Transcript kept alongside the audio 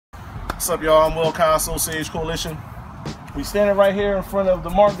What's up, y'all? I'm MLK Sage Coalition. We standing right here in front of the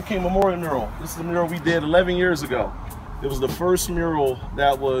Martin Luther King Memorial mural. This is the mural we did 11 years ago. It was the first mural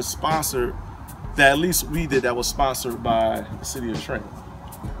that was sponsored, that at least we did, that was sponsored by the city of Trenton.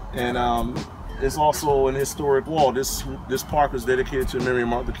 And it's also an historic wall. This park was dedicated to the memory of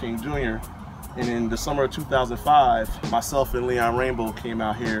Martin Luther King Jr. And in the summer of 2005, myself and Leon Rainbow came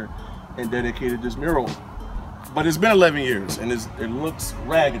out here and dedicated this mural. But it's been 11 years and it looks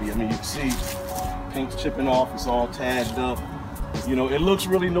raggedy. I mean, you can see paint's chipping off, it's all tagged up. You know, it looks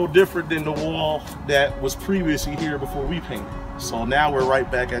really no different than the wall that was previously here before we painted. So now we're right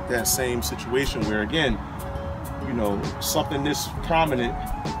back at that same situation where, again, you know, something this prominent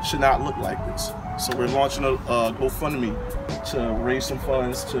should not look like this. So we're launching a GoFundMe to raise some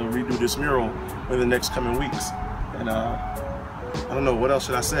funds to redo this mural in the next coming weeks. And I don't know, what else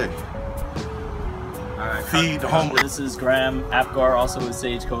should I say? Feed the homeless. This is Graham Apgar, also with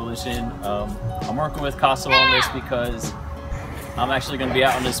Sage Coalition. I'm working with Casso on this because I'm actually going to be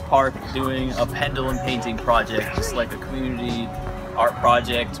out in this park doing a pendulum painting project, just like a community art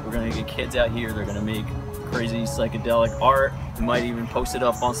project. We're going to get kids out here, they're going to make crazy psychedelic art. We might even post it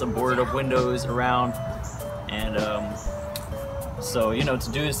up on some boarded up windows around. And so, you know,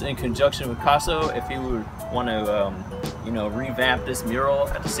 to do this in conjunction with Casso, if you would want to you know, revamp this mural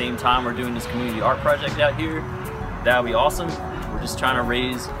at the same time we're doing this community art project out here, that would be awesome. We're just trying to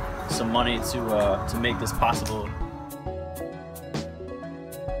raise some money to make this possible.